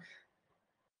other.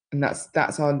 And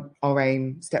that's our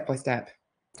aim, step by step.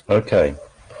 Okay.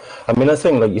 I mean, I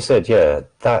think, like you said, yeah,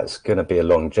 that's going to be a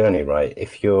long journey, right?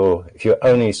 If you're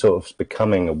only sort of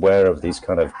becoming aware of these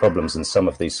kind of problems and some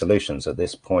of these solutions at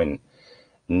this point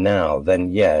now,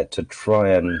 then yeah, to try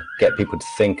and get people to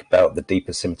think about the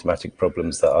deeper symptomatic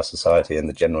problems that our society and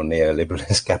the general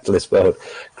neoliberalist capitalist world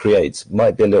creates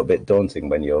might be a little bit daunting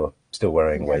when you're still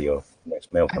worrying where your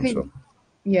next meal comes from.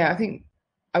 Yeah, I think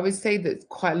I would say that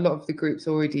quite a lot of the groups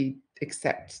already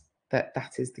accept that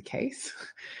that is the case.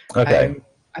 Okay.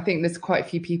 I think there's quite a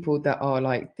few people that are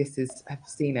like, have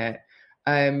seen it.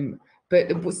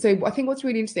 But so I think what's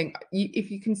really interesting,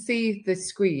 if you can see the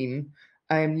screen,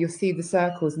 you'll see the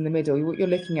circles in the middle. What you're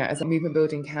looking at is a movement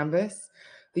building canvas.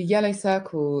 The yellow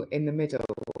circle in the middle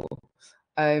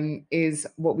is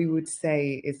what we would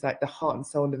say is like the heart and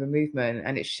soul of a movement,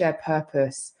 and it's shared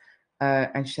purpose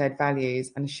and shared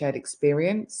values and shared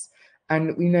experience.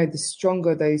 And we know the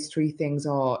stronger those three things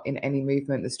are in any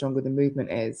movement, the stronger the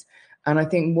movement is. And I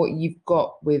think what you've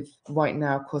got with right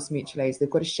now across mutual aids, they've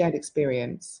got a shared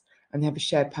experience and they have a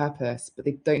shared purpose, but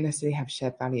they don't necessarily have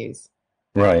shared values.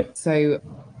 Right. So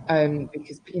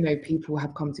because people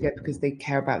have come together because they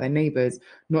care about their neighbours,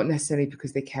 not necessarily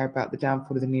because they care about the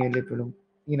downfall of the neoliberal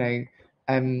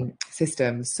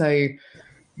system. So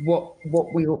what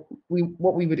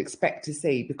we would expect to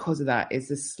see because of that is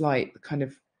a slight kind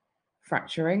of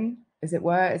fracturing, as it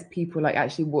were, as people like,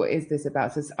 actually, what is this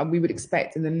about? So we would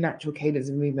expect in the natural cadence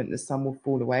of movement that some will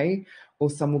fall away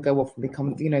or some will go off and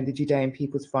become, the Judean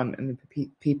People's Front and the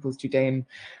People's Judean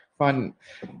Front,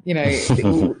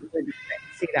 we'll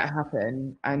see that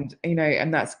happen. And,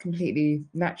 and that's completely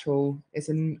natural. It's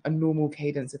a normal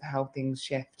cadence of how things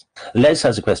shift. Les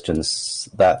has a question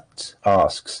that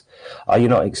asks, are you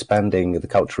not expanding the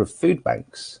culture of food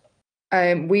banks?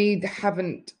 We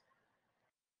haven't.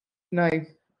 No,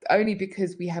 only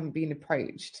because we haven't been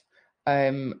approached.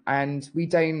 And if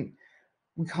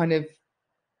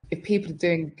people are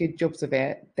doing good jobs of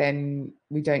it, then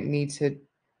we don't need to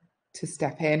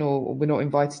step in, or we're not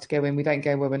invited to go in. We don't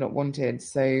go where we're not wanted.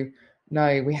 So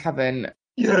no, we haven't.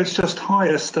 Yeah, it's just, hi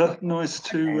Esther, nice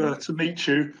to meet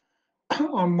you.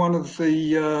 I'm one of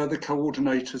the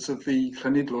coordinators of the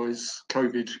Llanidloes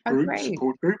COVID group,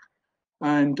 support group,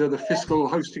 and the fiscal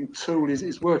hosting tool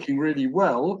is working really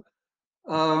well.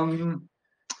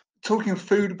 Talking of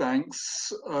food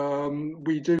banks,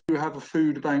 we do have a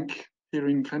food bank here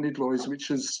in Llanidloes, which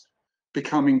has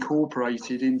become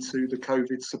incorporated into the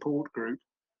COVID support group.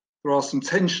 There are some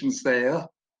tensions there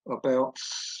about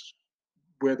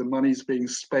where the money's being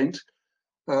spent.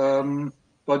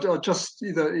 But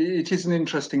it is an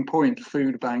interesting point,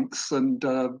 food banks, and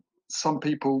some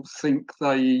people think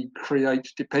they create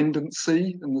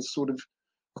dependency, and I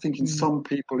think in some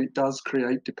people it does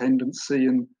create dependency,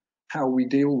 and how we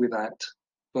deal with that.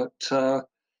 But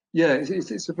yeah,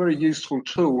 it's a very useful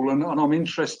tool, and I'm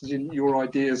interested in your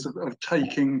ideas of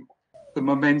taking the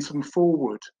momentum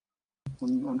forward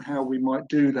and how we might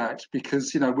do that,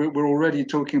 because we're already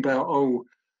talking about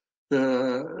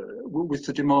with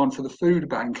the demand for the food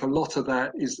bank. A lot of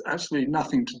that is actually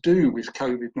nothing to do with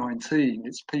COVID-19.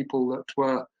 It's people that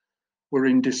were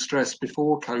in distress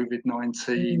before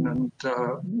COVID-19 and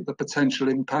the potential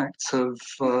impacts of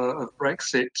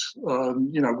Brexit.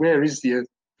 Where is the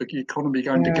economy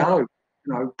going to go?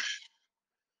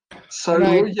 So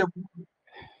yeah.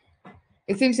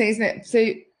 It's interesting, isn't it?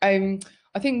 So I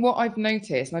think what I've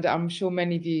noticed, and I'm sure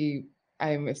many of you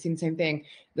have seen the same thing,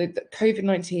 that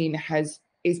COVID-19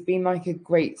 it's been like a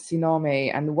great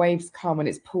tsunami, and the waves come and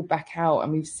it's pulled back out,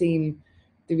 and we've seen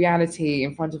the reality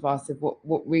in front of us of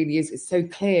what really is. It's so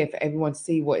clear for everyone to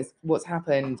see what's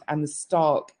happened, and the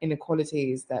stark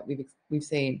inequalities that we've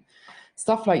seen.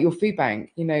 Stuff like your food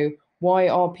bank, why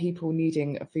are people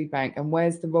needing a food bank, and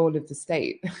where's the role of the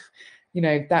state?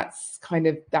 That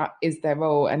is their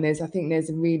role. And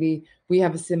we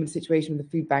have a similar situation with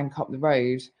the food bank up the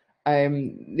road,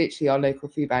 literally our local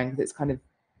food bank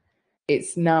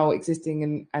it's now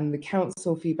existing, and the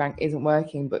council food bank isn't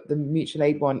working, but the mutual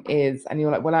aid one is. And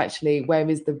you're like, well, actually, where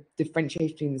is the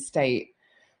differentiation between the state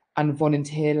and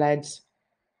volunteer-led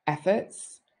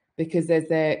efforts? Because it's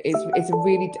a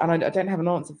really, and I don't have an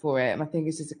answer for it, and I think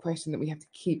it's just a question that we have to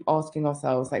keep asking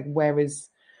ourselves, like, where do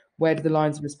the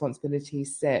lines of responsibility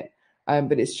sit?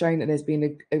 But it's shown that there's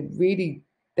been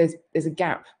there's a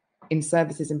gap in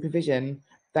services and provision,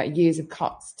 that years of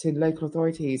cuts to local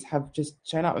authorities have just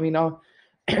shown up. I mean, our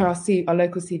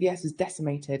local CVS was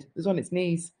decimated. It was on its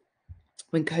knees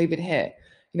when COVID hit.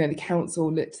 the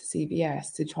council looked to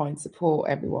CBS to try and support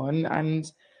everyone.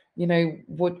 And,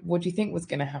 what do you think was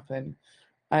going to happen?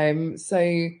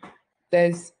 So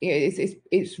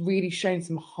it's really shown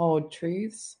some hard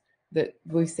truths that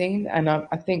we've seen. And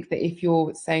I think that if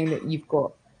you're saying that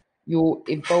you're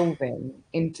evolving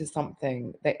into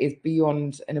something that is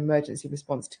beyond an emergency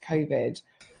response to COVID,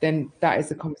 then that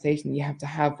is a conversation you have to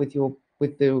have with your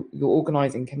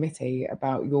organising committee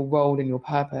about your role and your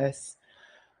purpose.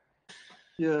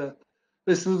 Yeah,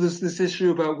 there's this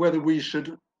issue about whether we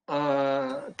should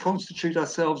constitute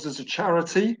ourselves as a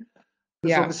charity.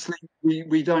 Because obviously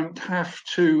we don't have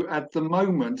to at the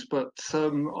moment, but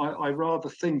I rather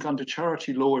think under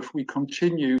charity law, if we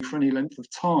continue for any length of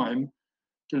time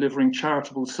delivering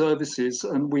charitable services,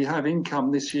 and we have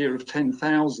income this year of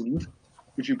 10,000,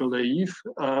 would you believe,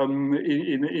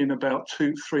 in about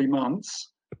 2-3 months.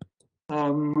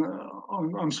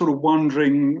 I'm sort of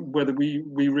wondering whether we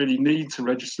really need to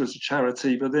register as a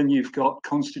charity, but then you've got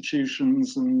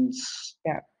constitutions and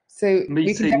so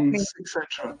meetings,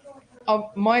 etc.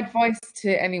 My advice to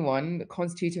anyone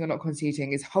constituting or not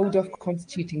constituting is hold off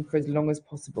constituting for as long as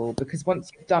possible, because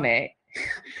once you've done it,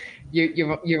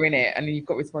 you're in it and you've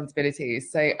got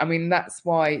responsibilities. So I mean, that's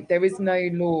why there is no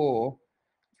law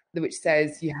which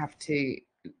says you have to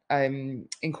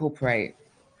incorporate.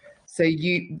 So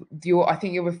I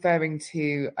think you're referring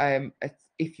to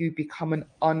if you become an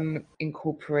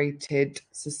unincorporated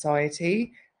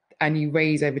society and you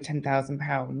raise over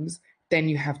 £10,000, then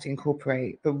you have to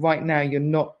incorporate. But right now, you're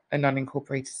not an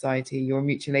unincorporated society. You're a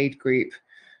mutual aid group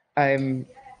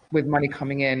with money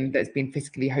coming in that's been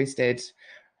fiscally hosted.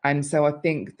 And so I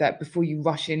think that before you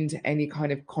rush into any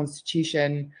kind of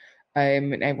constitution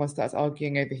and everyone starts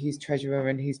arguing over who's treasurer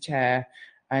and who's chair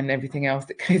and everything else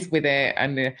that goes with it.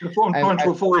 And that's what I'm trying to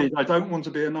avoid. I don't want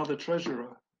to be another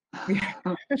treasurer.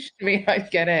 I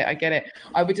get it.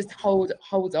 I would just hold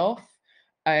off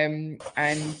and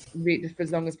read for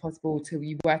as long as possible till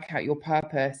you work out your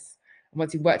purpose. And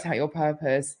once you've worked out your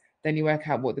purpose, then you work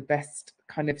out what the best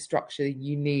kind of structure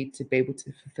you need to be able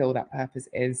to fulfill that purpose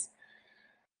is.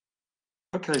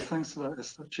 Okay, thanks for that,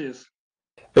 Esther. Cheers.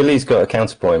 Billy's got a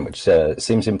counterpoint which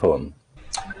seems important.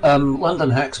 London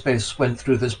Hackspace went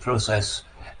through this process.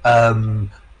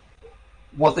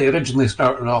 What they originally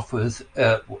started off with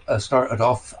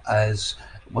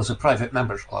was a private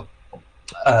members club.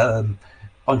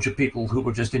 Bunch of people who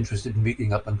were just interested in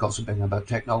meeting up and gossiping about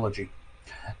technology.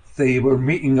 They were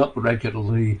meeting up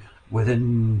regularly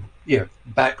within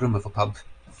back room of a pub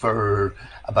for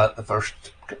about the first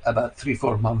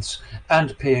 3-4 months,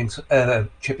 and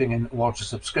chipping in towards a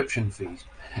subscription fee,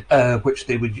 which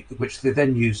they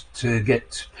then used to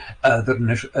get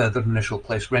their initial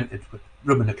place rented with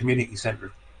room in a community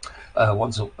centre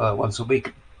once a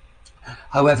week.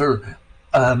 However,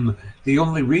 the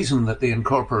only reason that they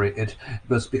incorporated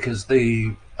was because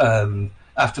they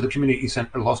after the community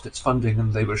centre lost its funding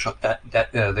and they were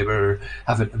they were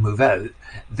having to move out,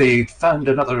 they found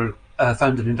an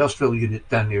industrial unit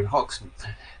down near Hoxton.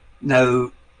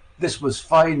 Now, this was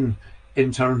fine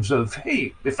in terms of,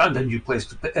 hey, we found a new place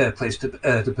to put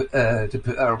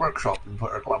our workshop and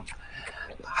put our club.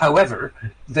 However,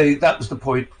 that was the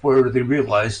point where they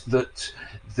realised that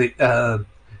they'd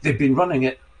been running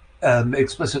it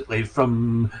explicitly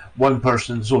from one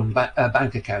person's own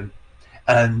bank account.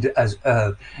 And as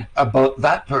about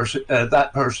that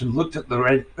person looked at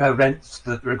the rents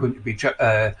that were going to be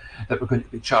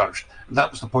charged. And that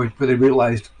was the point where they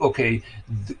realised, okay,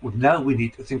 now we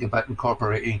need to think about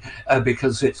incorporating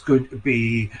because it's going to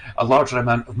be a larger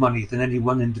amount of money than any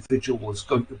one individual is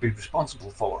going to be responsible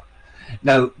for.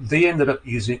 Now, they ended up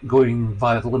going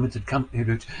via the limited company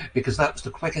route because that was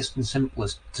the quickest and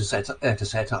simplest to set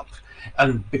up.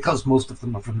 And because most of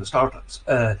them are from the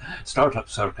startup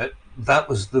circuit, that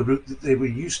was the route that they were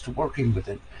used to working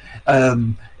within.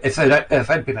 If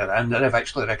I'd been around, I'd have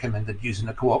actually recommended using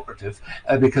a cooperative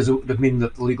because it would have meant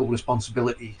that the legal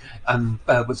responsibility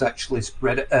was actually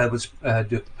was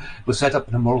set up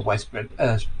in a more widespread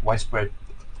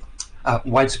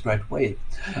way.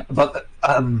 But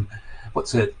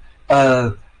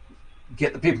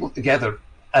get the people together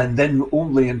and then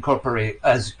only incorporate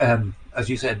as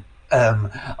you said,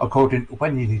 according to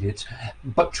when you need it,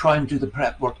 but try and do the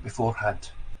prep work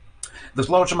beforehand. There's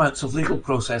large amounts of legal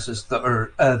processes that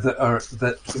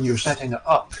when you're setting it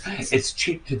up, it's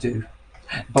cheap to do,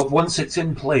 but once it's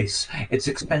in place, it's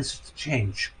expensive to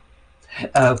change.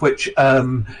 Which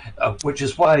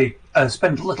is why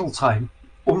spend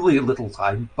only a little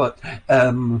time, but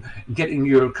getting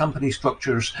your company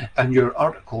structures and your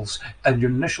articles and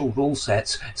your initial rule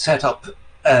sets set up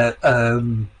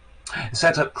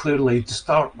clearly to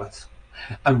start with.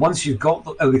 And once you've got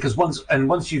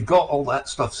once you've got all that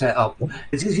stuff set up,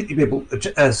 it's easy to be able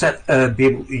to be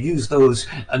able to use those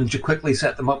and to quickly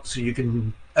set them up so you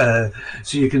can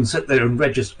sit there and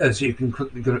register, so you can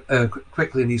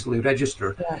quickly and easily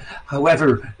register. Yeah.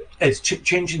 However, it's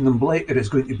changing them later is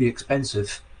going to be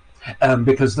expensive.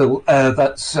 Because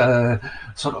that's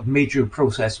sort of major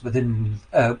process within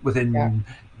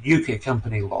UK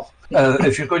company law.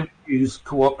 If you're going to use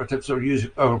cooperatives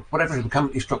or whatever the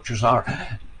company structures are,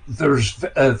 there's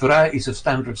varieties of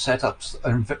standard setups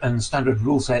and standard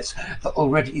rule sets that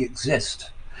already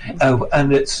exist,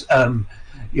 and it's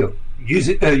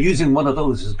using one of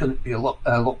those is going to be a lot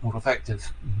more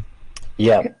effective.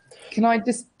 Yeah. Can I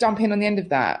just jump in on the end of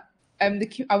that? I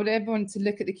would everyone to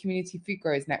look at the Community Food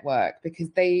Growers Network, because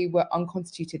they were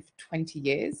unconstituted for 20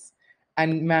 years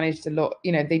and managed a lot.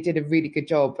 They did a really good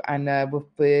job, and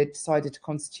were decided to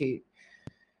constitute,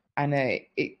 and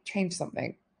it changed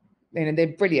something. They're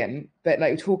brilliant, but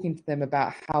like talking to them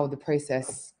about how the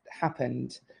process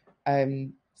happened.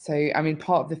 So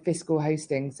part of the fiscal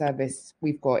hosting service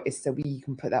we've got is so we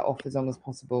can put that off as long as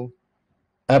possible.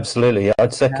 Absolutely,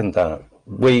 I'd second that.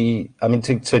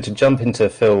 To jump into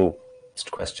Phil's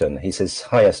question, he says,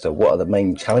 "Hi Esther, what are the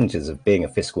main challenges of being a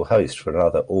fiscal host for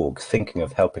another org thinking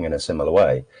of helping in a similar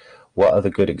way? What other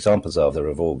good examples are there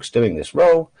of orgs doing this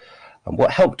role? And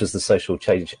what help does the social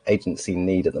change agency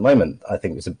need at the moment?" I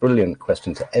think it's a brilliant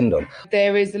question to end on.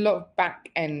 There is a lot of back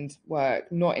end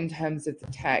work, not in terms of the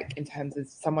tech, in terms of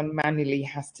someone manually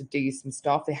has to do some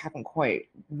stuff. They haven't quite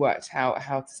worked out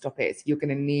how to stop it. So you're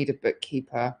going to need a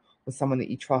bookkeeper or someone that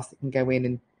you trust that can go in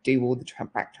and do all the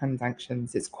back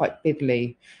transactions. It's quite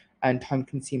fiddly and time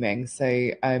consuming.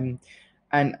 So, and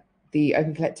the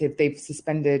Open Collective, they've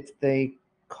suspended the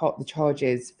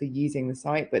charges for using the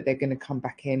site, but they're going to come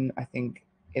back in, I think,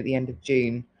 at the end of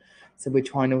June. So we're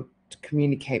trying to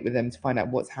communicate with them to find out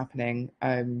what's happening.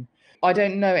 I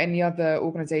don't know any other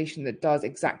organisation that does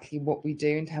exactly what we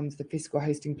do in terms of the fiscal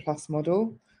hosting plus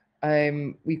model.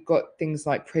 We've got things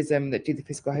like Prism that do the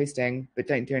fiscal hosting but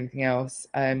don't do anything else,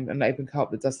 and Open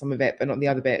Co-op that does some of it but not the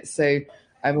other bit. So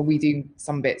we do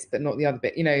some bits but not the other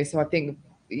bit. So I think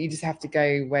you just have to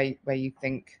go where you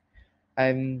think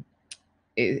will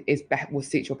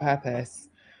suit your purpose.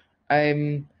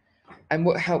 And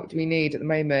what help do we need at the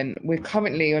moment? We're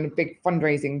currently on a big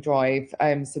fundraising drive,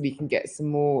 so we can get some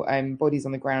more bodies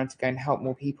on the ground to go and help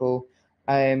more people.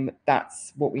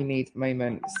 That's what we need at the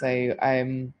moment.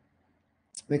 So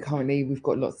we've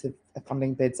got lots of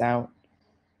funding bids out.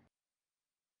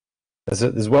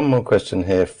 There's one more question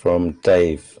here from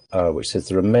Dave, which says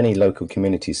there are many local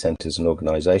community centres and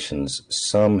organisations,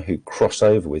 some who cross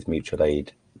over with mutual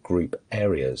aid group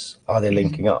areas. Are they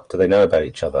linking up? Do they know about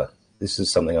each other? This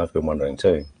is something I've been wondering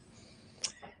too.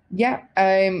 Yeah.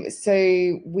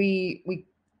 So we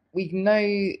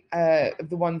know of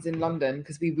the ones in London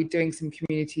because we were doing some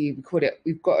community.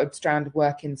 We've got a strand of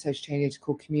work in social change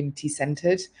called Community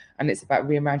Centred, and it's about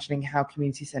reimagining how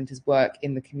community centres work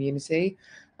in the community.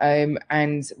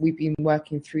 And we've been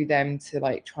working through them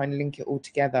to try and link it all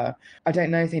together. I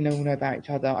don't know if they all know about each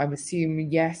other. I assume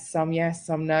yes, some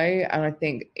no. And I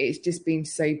think it's just been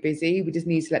so busy. We just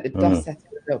need to let the dust settle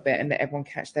a little bit and let everyone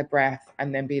catch their breath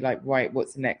and then be like, right,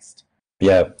 what's next?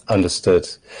 Yeah, understood.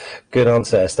 Good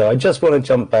answer, Esther. I just want to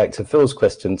jump back to Phil's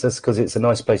question just because it's a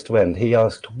nice place to end. He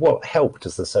asked, what help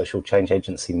does the social change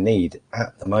agency need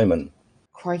at the moment?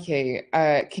 Crikey,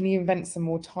 can you invent some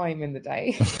more time in the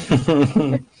day?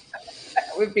 That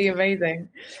would be amazing.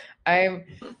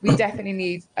 We definitely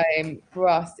need, for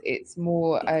us, it's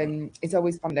more, it's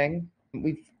always funding.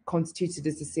 We've constituted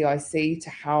as a CIC to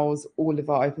house all of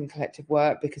our Open Collective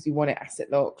work because we want it asset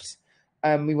locked.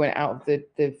 We went out of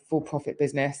the for-profit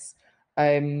business,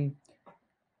 and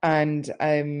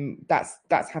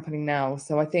that's happening now.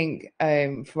 So I think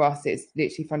for us, it's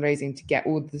literally fundraising to get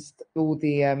all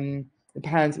the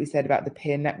plans we said about the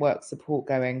peer network support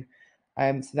going.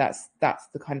 So that's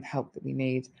the kind of help that we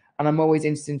need. And I'm always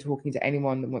interested in talking to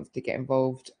anyone that wants to get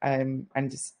involved. And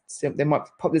just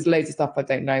there's loads of stuff I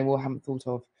don't know or haven't thought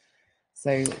of.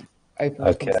 So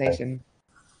open conversation.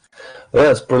 Well,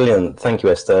 that's brilliant. Thank you,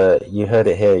 Esther. You heard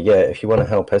it here. Yeah, if you want to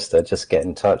help Esther, just get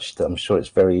in touch. I'm sure it's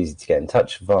very easy to get in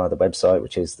touch via the website,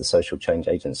 which is the Social Change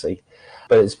Agency.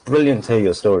 But it's brilliant to hear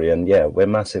your story. And yeah, we're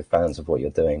massive fans of what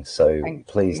you're doing. So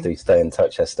please do stay in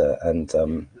touch, Esther.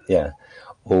 And yeah,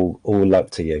 all luck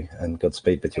to you and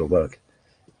Godspeed with your work.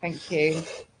 Thank you.